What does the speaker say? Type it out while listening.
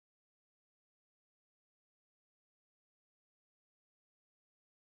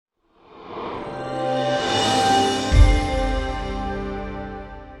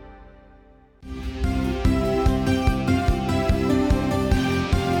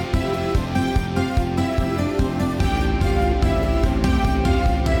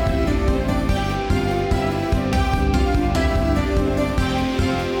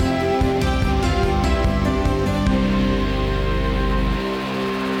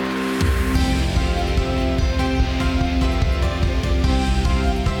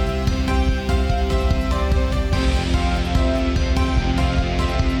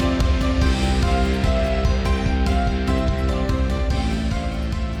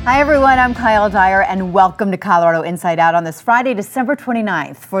Hi everyone, I'm Kyle Dyer and welcome to Colorado Inside Out on this Friday, December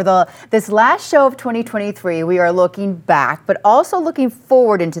 29th. For this last show of 2023, we are looking back, but also looking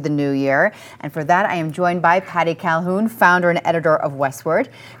forward into the new year. And for that, I am joined by Patty Calhoun, founder and editor of Westward,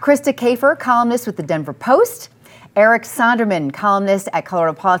 Krista Kafer, columnist with the Denver Post, Eric Sondermann, columnist at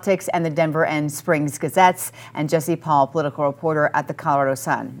Colorado Politics and the Denver and Springs Gazettes, and Jesse Paul, political reporter at the Colorado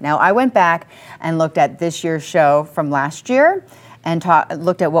Sun. Now, I went back and looked at this year's show from last year and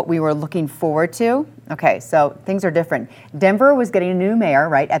looked at what we were looking forward to. Okay, so things are different. Denver was getting a new mayor,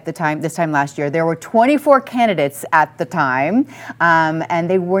 right, at the time, this time last year. There were 24 candidates at the time, and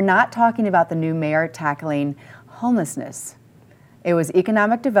they were not talking about the new mayor tackling homelessness. It was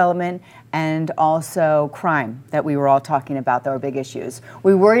economic development and also crime that we were all talking about that were big issues.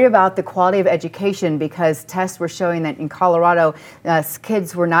 We worried about the quality of education because tests were showing that in Colorado,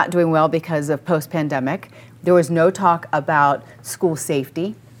 kids were not doing well because of post-pandemic. There was no talk about school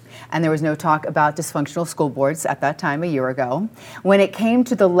safety, and there was no talk about dysfunctional school boards at that time a year ago. When it came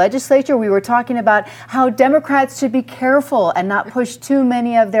to the legislature, we were talking about how Democrats should be careful and not push too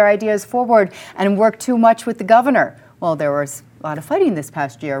many of their ideas forward and work too much with the governor. Well, there was a lot of fighting this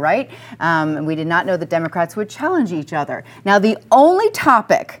past year, right? And we did not know the Democrats would challenge each other. Now, the only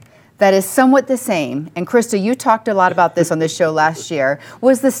topic that is somewhat the same, and Krista, you talked a lot about this on this show last year,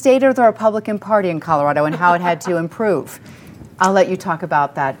 was the state of the Republican Party in Colorado and how it had to improve. I'll let you talk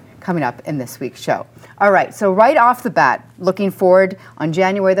about that coming up in this week's show. All right, so right off the bat, looking forward on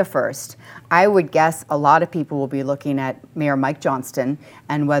January the 1st, I would guess a lot of people will be looking at Mayor Mike Johnston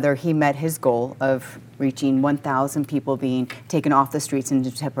and whether he met his goal of reaching 1,000 people being taken off the streets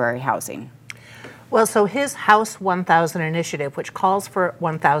into temporary housing. Well, so his House 1,000 initiative, which calls for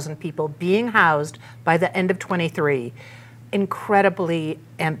 1,000 people being housed by the end of 23, incredibly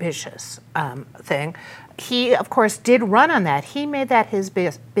ambitious thing. He, of course, did run on that. He made that his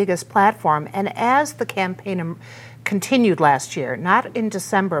biggest platform. And as the campaign continued last year, not in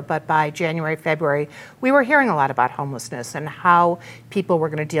December, but by January, February, we were hearing a lot about homelessness and how people were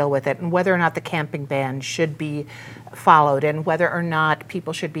going to deal with it and whether or not the camping ban should be followed and whether or not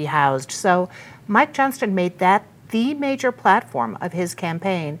people should be housed. So Mike Johnston made that the major platform of his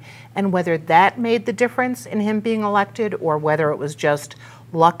campaign, and whether that made the difference in him being elected or whether it was just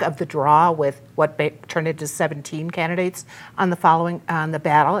luck of the draw with what turned into 17 candidates on the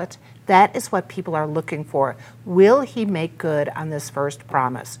ballot, that is what people are looking for. Will he make good on this first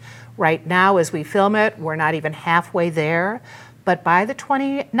promise? Right now, as we film it, we're not even halfway there, but by the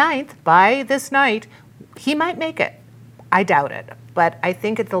 29th, by this night, he might make it. I doubt it, but I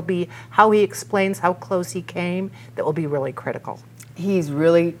think it'll be how he explains how close he came that will be really critical. He's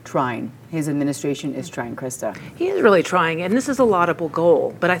really trying. His administration is trying, Krista. He is really trying, and this is a laudable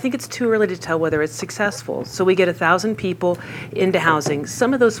goal, but I think it's too early to tell whether it's successful. So we get 1,000 people into housing.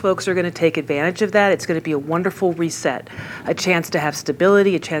 Some of those folks are going to take advantage of that. It's going to be a wonderful reset, a chance to have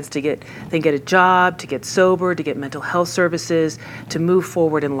stability, a chance to get a job, to get sober, to get mental health services, to move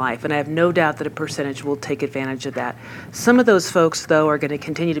forward in life. And I have no doubt that a percentage will take advantage of that. Some of those folks, though, are going to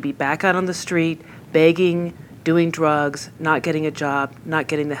continue to be back out on the street, begging, doing drugs, not getting a job, not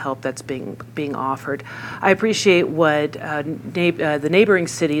getting the help that's being offered. I appreciate what the neighboring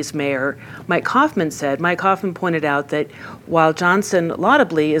city's mayor, Mike Kaufman, said. Mike Kaufman pointed out that while Johnson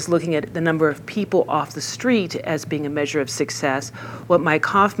laudably is looking at the number of people off the street as being a measure of success, what Mike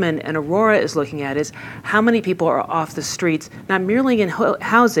Kaufman and Aurora is looking at is how many people are off the streets, not merely in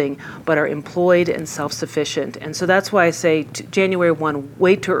housing, but are employed and self-sufficient. And so that's why I say January 1,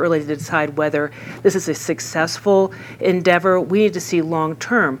 wait too early to decide whether this is a successful endeavor. We need to see long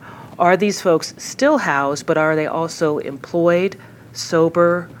term. Are these folks still housed, but are they also employed,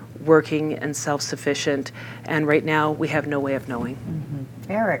 sober, working, and self-sufficient? And right now, we have no way of knowing.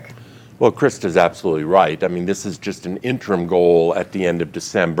 Mm-hmm. Eric. Well, Krista's absolutely right. I mean, this is just an interim goal at the end of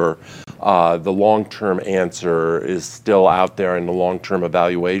December. The long-term answer is still out there, and the long-term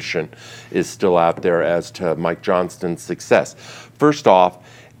evaluation is still out there as to Mike Johnston's success. First off,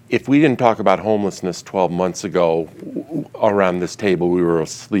 if we didn't talk about homelessness 12 months ago around this table, we were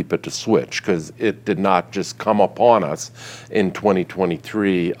asleep at the switch because it did not just come upon us in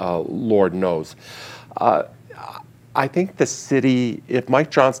 2023, Lord knows. I think the city, if Mike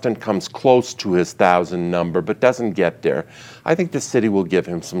Johnston comes close to his 1,000 number but doesn't get there, I think the city will give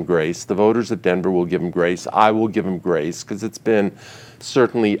him some grace. The voters of Denver will give him grace. I will give him grace because it's been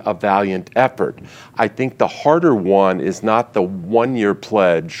certainly a valiant effort. I think the harder one is not the 1-year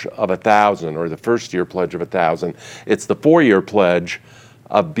pledge of 1,000 or the first-year pledge of 1,000. It's the 4-year pledge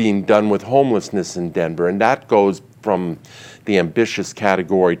of being done with homelessness in Denver, and that goes from the ambitious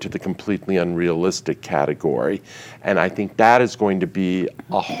category to the completely unrealistic category. And I think that is going to be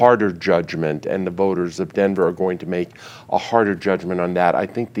a harder judgment, and the voters of Denver are going to make a harder judgment on that. I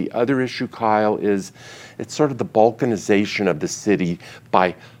think the other issue, Kyle, is it's sort of the balkanization of the city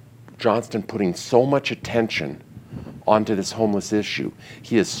by Johnston putting so much attention onto this homeless issue.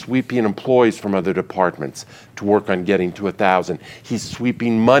 He is sweeping employees from other departments to work on getting to 1,000. He's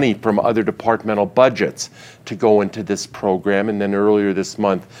sweeping money from other departmental budgets to go into this program. And then earlier this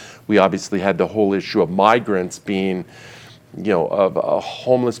month, we obviously had the whole issue of migrants being, of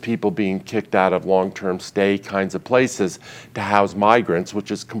homeless people being kicked out of long-term stay kinds of places to house migrants, which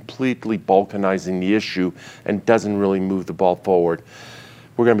is completely balkanizing the issue and doesn't really move the ball forward.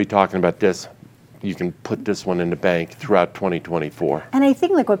 We're going to be talking about this. You can put this one in the bank throughout 2024. And I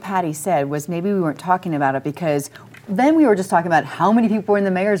think like what Patty said was maybe we weren't talking about it because then we were just talking about how many people were in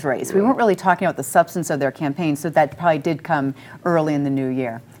the mayor's race. We weren't really talking about the substance of their campaign, so that probably did come early in the new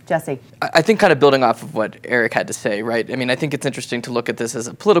year. Jesse. I think kind of building off of what Eric had to say, right? I mean, I think it's interesting to look at this as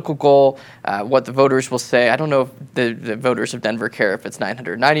a political goal, what the voters will say. I don't know if the voters of Denver care if it's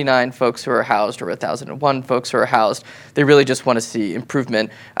 999 folks who are housed or 1,001 folks who are housed. They really just want to see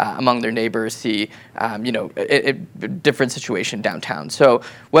improvement among their neighbors, see, a different situation downtown. So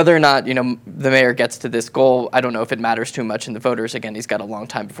whether or not, the mayor gets to this goal, I don't know if it matters too much in the voters. Again, he's got a long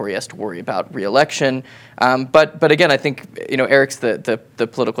time before he has to worry about re-election. But again, I think, Eric's the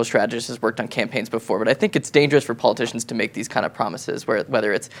political strategist, has worked on campaigns before, but I think it's dangerous for politicians to make these kind of promises,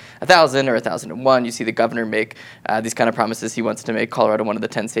 whether it's 1,000 or 1,001. You see the governor make these kind of promises. He wants to make Colorado one of the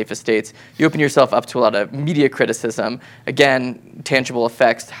 10 safest states. You open yourself up to a lot of media criticism. Again, tangible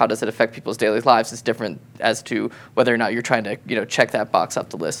effects, how does it affect people's daily lives is different as to whether or not you're trying to check that box off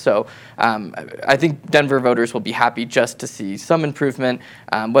the list. So I think Denver voters will be happy just to see some improvement.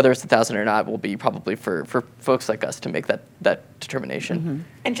 Whether it's 1,000 or not will be probably for folks like us to make that determination. Mm-hmm.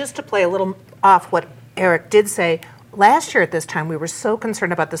 And just to play a little off what Eric did say, last year at this time we were so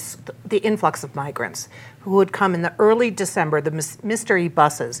concerned about the influx of migrants who would come in the early December, the mystery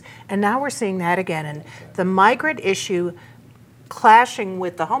buses, and now we're seeing that again. And the migrant issue clashing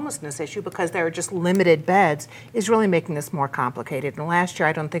with the homelessness issue because there are just limited beds is really making this more complicated. And last year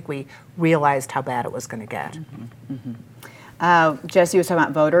I don't think we realized how bad it was going to get. Mm-hmm. Mm-hmm. Jesse was talking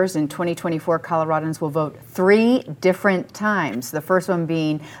about voters. In 2024, Coloradans will vote 3 different times. The first one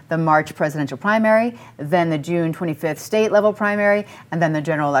being the March presidential primary, then the June 25th state level primary, and then the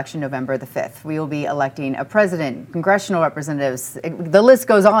general election November the 5th. We will be electing a president, congressional representatives. The list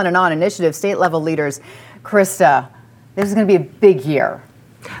goes on and on. Initiatives, state level leaders. Krista, this is going to be a big year.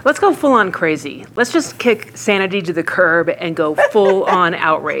 Let's go full on crazy. Let's just kick sanity to the curb and go full on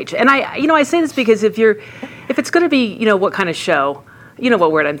outrage. And I say this because if it's going to be, what kind of show,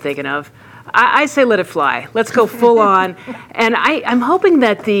 what word I'm thinking of, I say let it fly. Let's go full on. And I'm hoping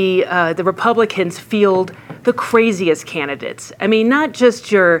that the Republicans field the craziest candidates. I mean, not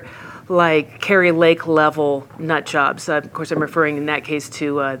just your Carrie Lake level nut jobs. Of course, I'm referring in that case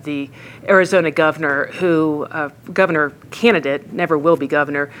to the Arizona governor, who governor candidate, never will be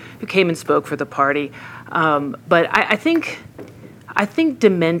governor, who came and spoke for the party. But I think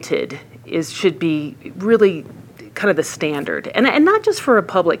demented should be really kind of the standard, and not just for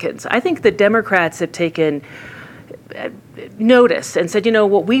Republicans. I think the Democrats have taken notice and said,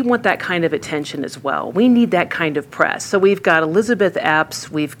 we want that kind of attention as well. We need that kind of press. So we've got Elizabeth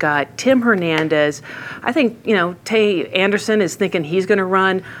Epps, we've got Tim Hernandez. I think, Tay Anderson is thinking he's going to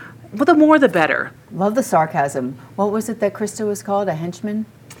run. Well, the more the better. Love the sarcasm. What was it that Krista was called? A henchman?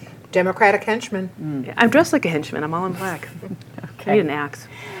 Democratic henchman. Mm. I'm dressed like a henchman. I'm all in black. Okay. I need an axe.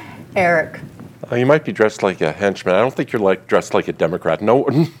 Eric. You might be dressed like a henchman. I don't think you're dressed like a Democrat. No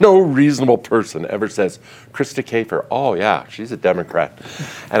reasonable person ever says, Krista Kafer, oh yeah, she's a Democrat.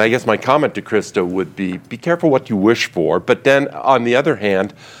 And I guess my comment to Krista would be careful what you wish for. But then on the other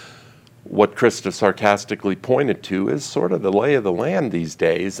hand, what Krista sarcastically pointed to is sort of the lay of the land these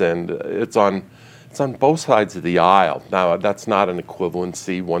days, and it's on both sides of the aisle. Now, that's not an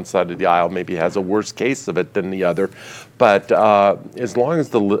equivalency. One side of the aisle maybe has a worse case of it than the other. But as long as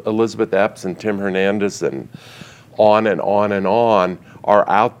the Elizabeth Epps and Tim Hernandez and on and on and on are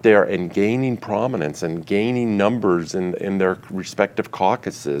out there and gaining prominence and gaining numbers in their respective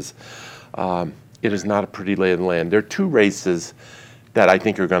caucuses, it is not a pretty lay of the land. There are 2 races that I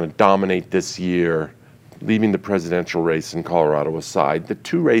think are going to dominate this year, leaving the presidential race in Colorado aside. The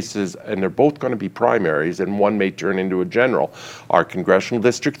 2 races, and they're both going to be primaries, and one may turn into a general, are Congressional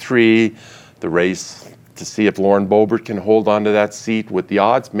District 3, the race to see if Lauren Boebert can hold on to that seat with the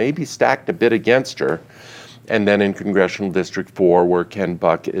odds maybe stacked a bit against her, and then in Congressional District 4, where Ken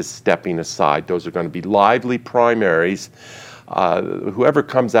Buck is stepping aside. Those are going to be lively primaries. Whoever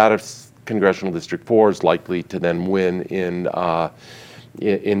comes out of Congressional District 4 is likely to then win in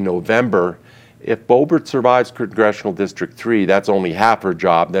November. If Boebert survives Congressional District 3, that's only half her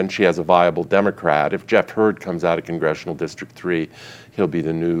job. Then she has a viable Democrat. If Jeff Hurd comes out of Congressional District 3, he'll be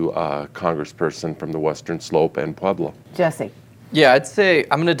the new congressperson from the Western Slope and Pueblo. Jesse. Yeah, I'd say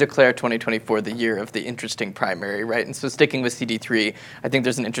I'm going to declare 2024 the year of the interesting primary, right? And so sticking with CD3, I think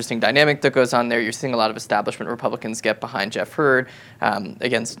there's an interesting dynamic that goes on there. You're seeing a lot of establishment Republicans get behind Jeff Hurd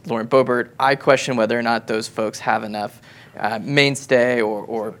against Lauren Boebert. I question whether or not those folks have enough mainstay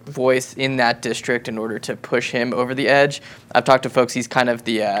or voice in that district in order to push him over the edge. I've talked to folks, he's kind of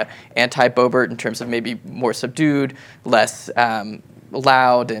the anti-Boebert in terms of maybe more subdued, less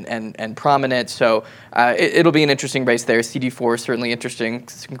loud and prominent. So it'll be an interesting race there. CD4 is certainly interesting.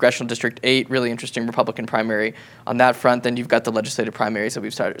 Congressional District 8, really interesting Republican primary on that front. Then you've got the legislative primaries that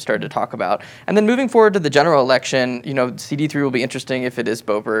we've started to talk about. And then moving forward to the general election, CD3 will be interesting if it is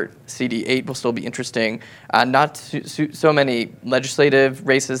Boebert. CD8 will still be interesting. Not so many legislative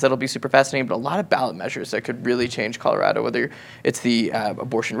races that'll be super fascinating, but a lot of ballot measures that could really change Colorado, whether it's the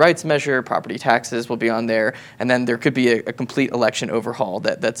abortion rights measure, property taxes will be on there, and then there could be a complete election overhaul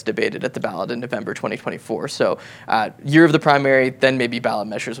that's debated at the ballot in November 2024. So year of the primary, then maybe ballot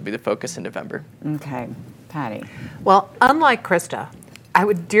measures will be the focus in November. Okay. Patty. Well, unlike Krista, I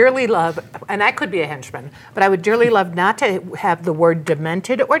would dearly love, and I could be a henchman, but I would dearly love not to have the word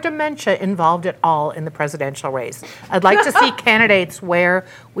demented or dementia involved at all in the presidential race. I'd like to see candidates where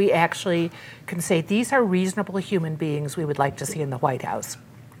we actually can say these are reasonable human beings we would like to see in the White House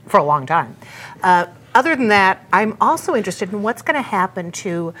for a long time. Other than that, I'm also interested in what's going to happen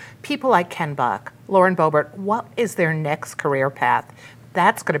to people like Ken Buck, Lauren Boebert. What is their next career path?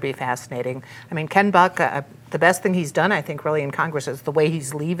 That's going to be fascinating. I mean, Ken Buck, the best thing he's done, I think, really in Congress is the way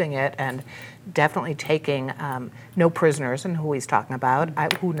he's leaving it and definitely taking no prisoners and who he's talking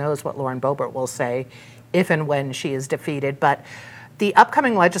about. Who knows what Lauren Boebert will say if and when she is defeated. But the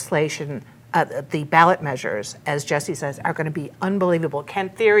upcoming legislation, the ballot measures, as Jesse says, are going to be unbelievable.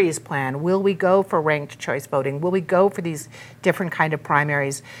 Kent Thiry's plan, will we go for ranked choice voting? Will we go for these different kind of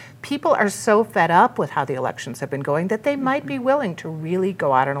primaries? People are so fed up with how the elections have been going that they might be willing to really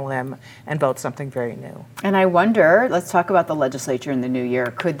go out on a limb and vote something very new. And I wonder, let's talk about the legislature in the new year.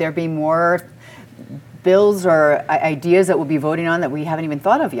 Could there be more bills or ideas that we'll be voting on that we haven't even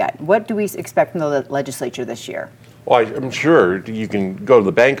thought of yet? What do we expect from the legislature this year? Well, I'm sure you can go to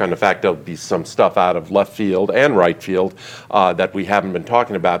the bank on the fact there'll be some stuff out of left field and right field that we haven't been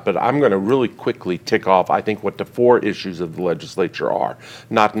talking about, but I'm going to really quickly tick off, I think, what the 4 issues of the legislature are,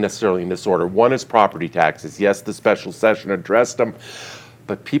 not necessarily in this order. One is property taxes. Yes, the special session addressed them,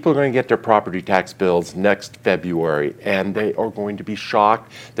 but people are going to get their property tax bills next February, and they are going to be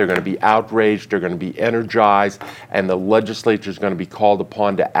shocked. They're going to be outraged. They're going to be energized, and the legislature is going to be called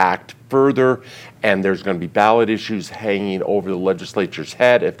upon to act further, and there's going to be ballot issues hanging over the legislature's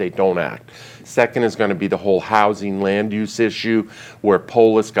head if they don't act. Second is going to be the whole housing land use issue, where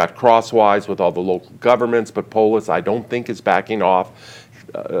Polis got crosswise with all the local governments, but Polis, I don't think, is backing off,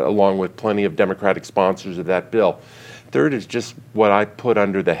 along with plenty of Democratic sponsors of that bill. Third is just what I put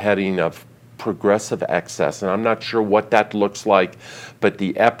under the heading of progressive excess, and I'm not sure what that looks like, but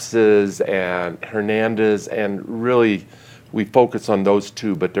the Eppses and Hernandez, and really we focus on those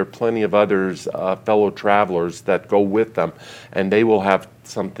 2, but there are plenty of others, fellow travelers, that go with them, and they will have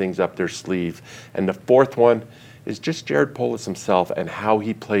some things up their sleeve. And the fourth one is just Jared Polis himself and how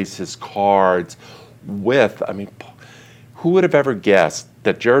he plays his cards with, who would have ever guessed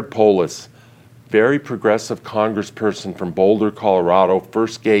that Jared Polis, very progressive congressperson from Boulder, Colorado,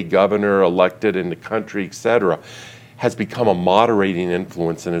 first gay governor elected in the country, etc., has become a moderating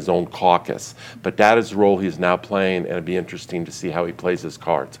influence in his own caucus. But that is the role he's now playing, and it'd be interesting to see how he plays his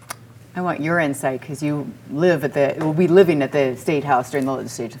cards. I want your insight, because you will be living at the State House during the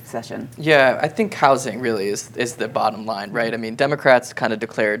legislative session. Yeah, I think housing really is the bottom line, right? I mean, Democrats kind of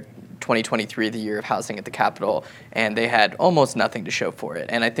declared 2023 the year of housing at the Capitol, and they had almost nothing to show for it.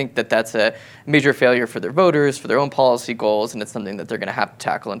 And I think that's a major failure for their voters, for their own policy goals, and it's something that they're going to have to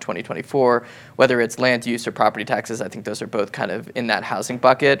tackle in 2024. Whether it's land use or property taxes, I think those are both kind of in that housing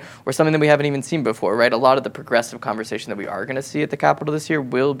bucket, or something that we haven't even seen before, right? A lot of the progressive conversation that we are going to see at the Capitol this year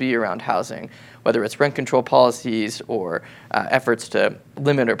will be around housing, whether it's rent control policies or efforts to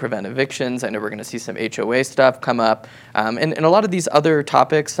limit or prevent evictions. I know we're going to see some HOA stuff come up. And a lot of these other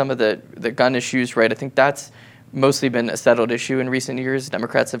topics, some of the gun issues, right? I think that's mostly been a settled issue in recent years.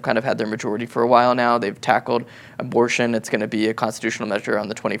 Democrats have kind of had their majority for a while now. They've tackled abortion. It's going to be a constitutional measure on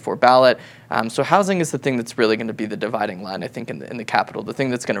the 24 ballot. So housing is the thing that's really going to be the dividing line, I think, in the Capitol, the thing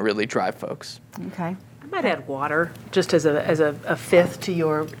that's going to really drive folks. Okay. I might add water, just as a fifth to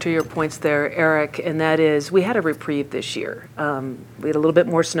your points there, Eric, and that is we had a reprieve this year. We had a little bit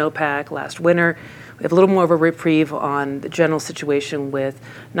more snowpack last winter. We have a little more of a reprieve on the general situation with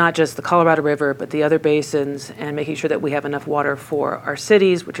not just the Colorado River, but the other basins, and making sure that we have enough water for our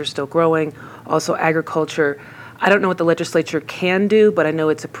cities, which are still growing, also agriculture. I don't know what the legislature can do, but I know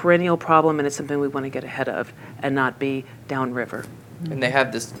it's a perennial problem, and it's something we want to get ahead of and not be downriver. And they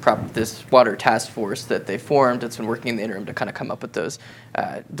have this water task force that they formed. It's been working in the interim to kind of come up with those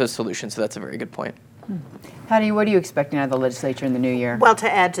solutions. So that's a very good point. Patty, what are you expecting out of the legislature in the new year? Well,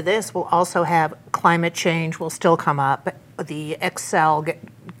 to add to this, we'll also have climate change will still come up. The Excel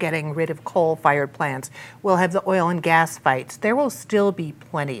getting rid of coal-fired plants. We'll have the oil and gas fights. There will still be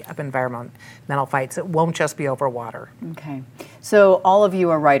plenty of environmental fights. It won't just be over water. Okay. So all of you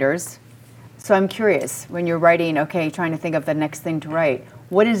are writers. So I'm curious, when you're writing, trying to think of the next thing to write,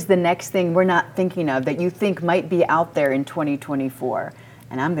 what is the next thing we're not thinking of that you think might be out there in 2024?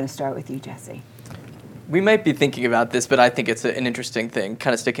 And I'm going to start with you, Jesse. We might be thinking about this, but I think it's an interesting thing,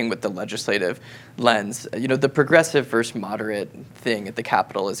 kind of sticking with the legislative lens. The progressive versus moderate thing at the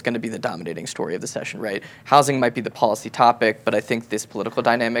Capitol is going to be the dominating story of the session, right? Housing might be the policy topic, but I think this political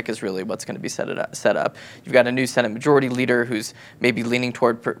dynamic is really what's going to be set up. You've got a new Senate Majority Leader who's maybe leaning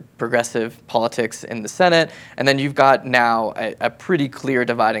toward progressive politics in the Senate, and then you've got now a pretty clear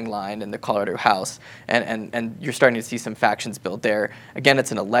dividing line in the Colorado House, and you're starting to see some factions build there. Again,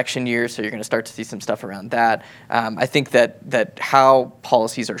 it's an election year, so you're going to start to see some stuff around that. I think that how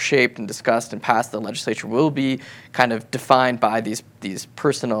policies are shaped and discussed and passed in the legislature will be kind of defined by these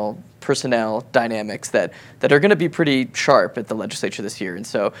personnel dynamics that are going to be pretty sharp at the legislature this year. And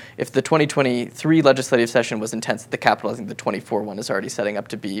so if the 2023 legislative session was intense at the Capitol, I think the 24 one is already setting up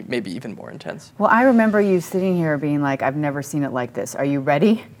to be maybe even more intense. Well, I remember you sitting here being like, I've never seen it like this. Are you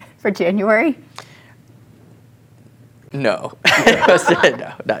ready for January? No.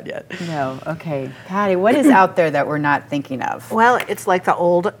 No, not yet. No. Okay. Patty, what is out there that we're not thinking of? Well, it's like the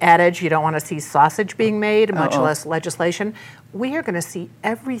old adage, you don't want to see sausage being made, much less legislation. We are going to see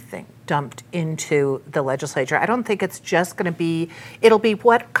everything dumped into the legislature. I don't think it's just going to be, it'll be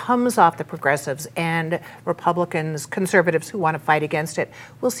what comes off the progressives and Republicans, conservatives who want to fight against it.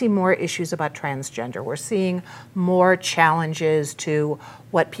 We'll see more issues about transgender. We're seeing more challenges to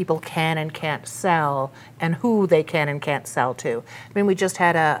what people can and can't sell and who they can and can't sell to. I mean, we just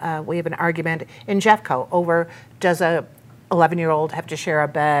had we have an argument in Jeffco over does a 11-year-old have to share a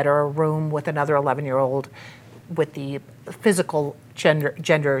bed or a room with another 11-year-old with the physical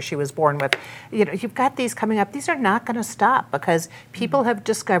gender she was born with. You've got these coming up. These are not going to stop because people have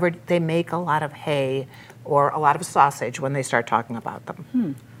discovered they make a lot of hay or a lot of sausage when they start talking about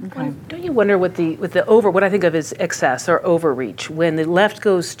them. Okay. Well, don't you wonder what I think of as excess or overreach, when the left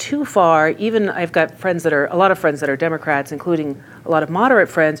goes too far? Even I've got a lot of friends that are Democrats, including a lot of moderate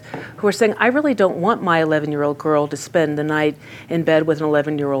friends, who are saying, I really don't want my 11-year-old girl to spend the night in bed with an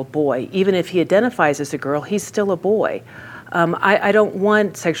 11-year-old boy. Even if he identifies as a girl, he's still a boy. I don't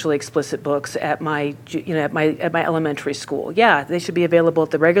want sexually explicit books at my elementary school. Yeah, they should be available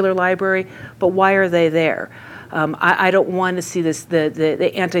at the regular library, but why are they there? I don't want to see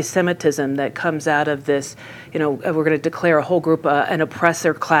the anti-Semitism that comes out of this. We're going to declare a whole group an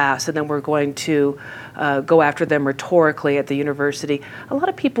oppressor class, and then we're going to go after them rhetorically at the university. A lot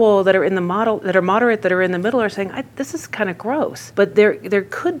of people that are moderate, that are in the middle, are saying this is kind of gross. But there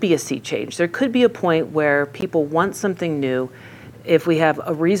could be a sea change. There could be a point where people want something new. If we have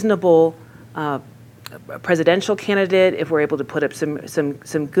a reasonable presidential candidate, if we're able to put up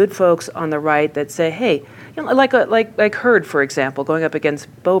some good folks on the right that say, hey, like Hurd, for example, going up against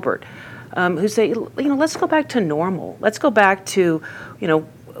Boebert, who say, let's go back to normal. Let's go back to,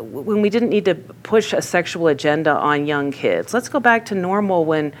 when we didn't need to push a sexual agenda on young kids. Let's go back to normal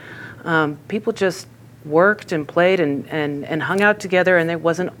when people just worked and played and hung out together, and there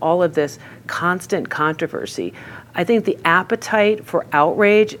wasn't all of this constant controversy. I think the appetite for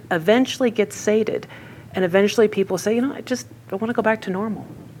outrage eventually gets sated, and eventually people say, I want to go back to normal.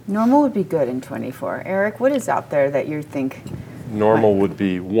 Normal would be good in 24. Eric, what is out there that you think? Normal would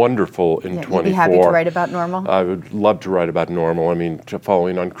be wonderful in 24. You'd be happy to write about normal? I would love to write about normal. I mean,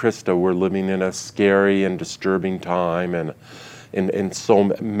 following on Krista, we're living in a scary and disturbing time, and in so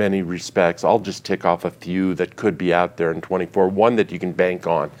many respects. I'll just tick off a few that could be out there in 24. One that you can bank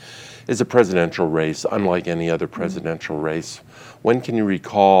on is a presidential race, unlike any other presidential race. When can you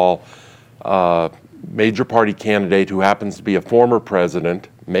recall major party candidate who happens to be a former president,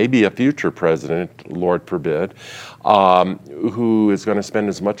 maybe a future president, Lord forbid, who is going to spend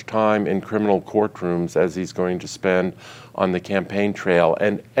as much time in criminal courtrooms as he's going to spend on the campaign trail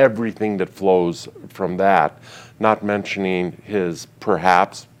and everything that flows from that, not mentioning his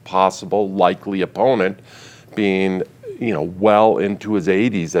perhaps possible likely opponent being well into his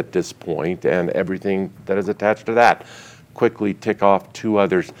 80s at this point and everything that is attached to that. Quickly tick off two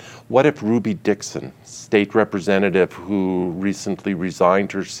others. What if Ruby Dixon, state representative who recently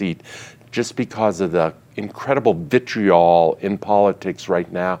resigned her seat just because of the incredible vitriol in politics right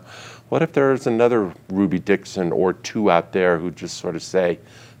now, what if there's another Ruby Dixon or two out there who just sort of say,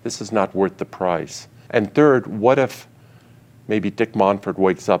 this is not worth the price? And third, what if maybe Dick Monfort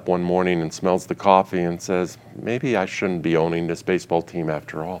wakes up one morning and smells the coffee and says, maybe I shouldn't be owning this baseball team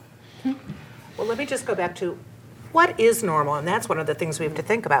after all? Well, let me just go back to what is normal, and that's one of the things we have to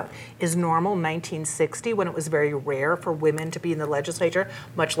think about. Is normal 1960, when it was very rare for women to be in the legislature,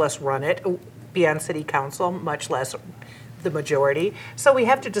 much less run it, be on city council, much less the majority? So we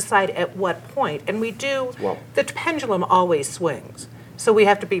have to decide at what point, and we do, the pendulum always swings. So we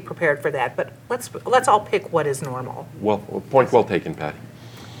have to be prepared for that, but let's all pick what is normal. Well, point well taken, Patty.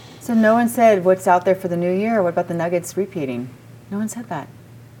 So no one said what's out there for the new year. What about the Nuggets repeating? No one said that.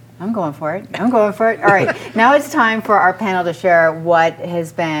 I'm going for it. All right. Now it's time for our panel to share what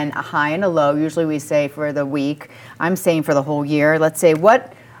has been a high and a low. Usually we say for the week. I'm saying for the whole year. Let's say,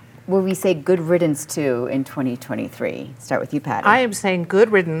 what will we say good riddance to in 2023? Start with you, Patty. I am saying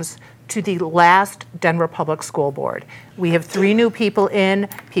good riddance to the last Denver Public School Board. We have 3 new people in.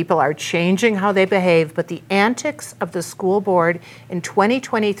 People are changing how they behave, but the antics of the school board in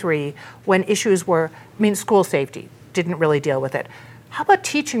 2023, when issues were, school safety, didn't really deal with it. How about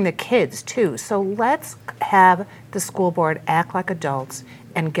teaching the kids, too? So let's have the school board act like adults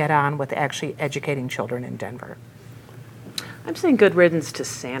and get on with actually educating children in Denver. I'm saying good riddance to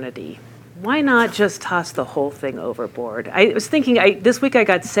sanity. Why not just toss the whole thing overboard? I was thinking, this week I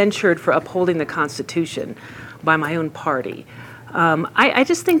got censured for upholding the Constitution by my own party. I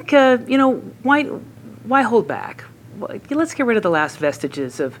just think, why hold back? Let's get rid of the last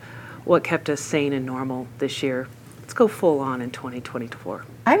vestiges of what kept us sane and normal this year. Let's go full on in 2024.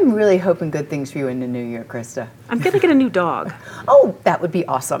 I'm really hoping good things for you in the new year, Krista. I'm going to get a new dog. Oh, that would be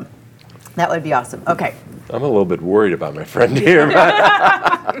awesome. Okay. I'm a little bit worried about my friend here.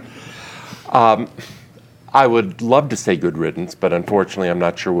 I would love to say good riddance, but unfortunately I'm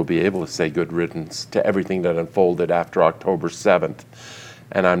not sure we'll be able to say good riddance to everything that unfolded after October 7th.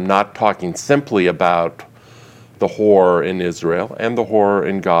 And I'm not talking simply about the horror in Israel and the horror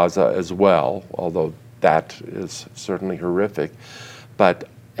in Gaza as well, although that is certainly horrific. But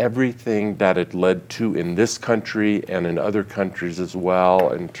everything that it led to in this country and in other countries as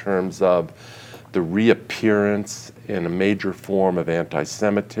well, in terms of the reappearance in a major form of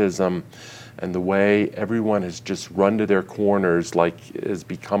anti-Semitism, and the way everyone has just run to their corners, like has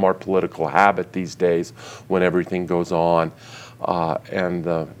become our political habit these days when everything goes on, and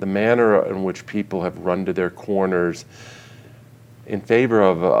the manner in which people have run to their corners in favor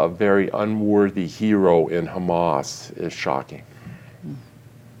of a very unworthy hero in Hamas is shocking.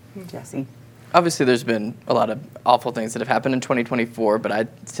 Jesse? Obviously, there's been a lot of awful things that have happened in 2024, but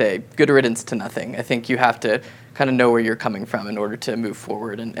I'd say good riddance to nothing. I think you have to kind of know where you're coming from in order to move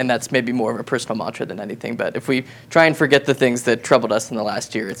forward, and that's maybe more of a personal mantra than anything. But if we try and forget the things that troubled us in the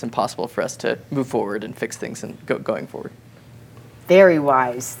last year, it's impossible for us to move forward and fix things and going forward. Very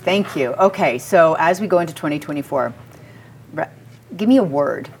wise. Thank you. Okay, so as we go into 2024, give me a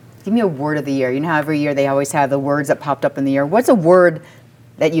word. Give me a word of the year. You know how every year they always have the words that popped up in the year. What's a word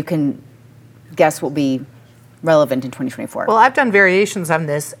that you can guess will be relevant in 2024? Well, I've done variations on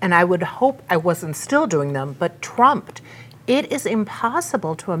this, and I would hope I wasn't still doing them, but trumped. It is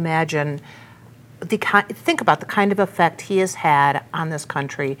impossible to imagine think about the kind of effect he has had on this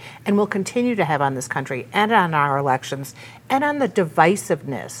country and will continue to have on this country and on our elections and on the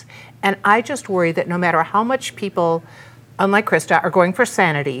divisiveness. And I just worry that no matter how much people, unlike Krista, are going for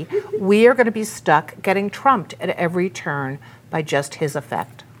sanity, we are going to be stuck getting trumped at every turn by just his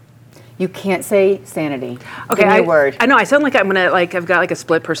effect. You can't say sanity. Okay, Give me a word. I know. I sound like I've got a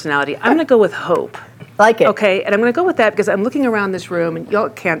split personality. I'm gonna go with hope. Like it. Okay, and I'm gonna go with that because I'm looking around this room, and y'all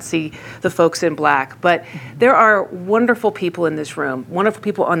can't see the folks in black, but there are wonderful people in this room, wonderful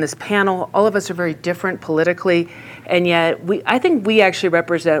people on this panel. All of us are very different politically, and yet I think we actually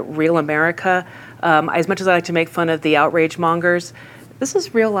represent real America. As much as I like to make fun of the outrage mongers, this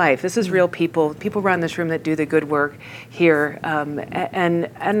is real life. This is real people around this room that do the good work here,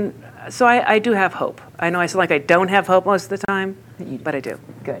 and so I do have hope. I know I sound like I don't have hope most of the time, but I do.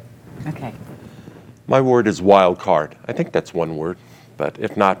 Good. Okay. My word is wild card. I think that's one word, but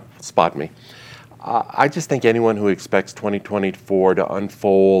if not, spot me. I just think anyone who expects 2024 to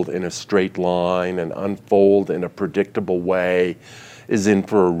unfold in a straight line and unfold in a predictable way is in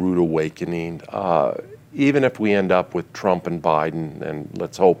for a rude awakening. Even if we end up with Trump and Biden, and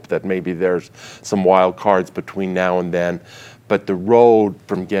let's hope that maybe there's some wild cards between now and then, but the road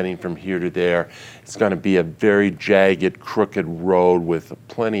from getting from here to there is going to be a very jagged, crooked road with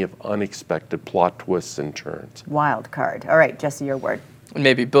plenty of unexpected plot twists and turns. Wild card. All right, Jesse, your word.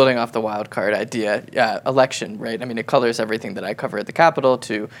 Maybe building off the wild card idea, election, right? I mean, it colors everything that I cover at the Capitol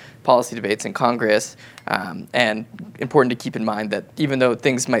to policy debates in Congress. And important to keep in mind that even though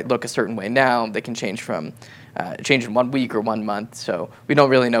things might look a certain way now, they can change in 1 week or 1 month. So we don't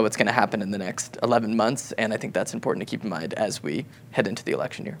really know what's going to happen in the next 11 months. And I think that's important to keep in mind as we head into the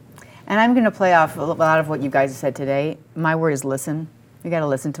election year. And I'm going to play off a lot of what you guys have said today. My word is listen. We got to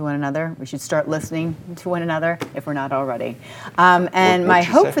listen to one another. We should start listening to one another if we're not already. And my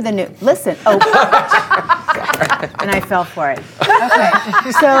hope for the new listen. Oh, and I fell for it.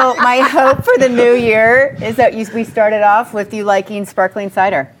 Okay. So my hope for the new year is that we started off with you liking sparkling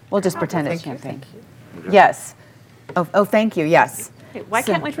cider. We'll just pretend it's champagne. Yes. Oh, thank you. Yes. Hey, why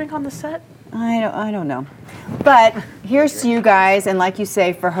can't we drink on the set? I don't know. But here's to you guys, and like you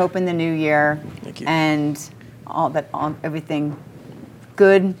say, for hope in the new year. Thank you. And everything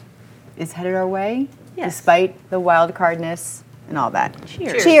good is headed our way, despite the wild cardness and all that.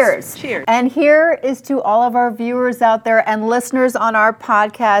 Cheers. Cheers. Cheers. And here is to all of our viewers out there and listeners on our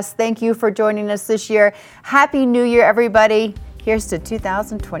podcast. Thank you for joining us this year. Happy New Year, everybody. Here's to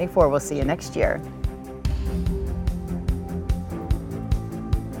 2024. We'll see you next year.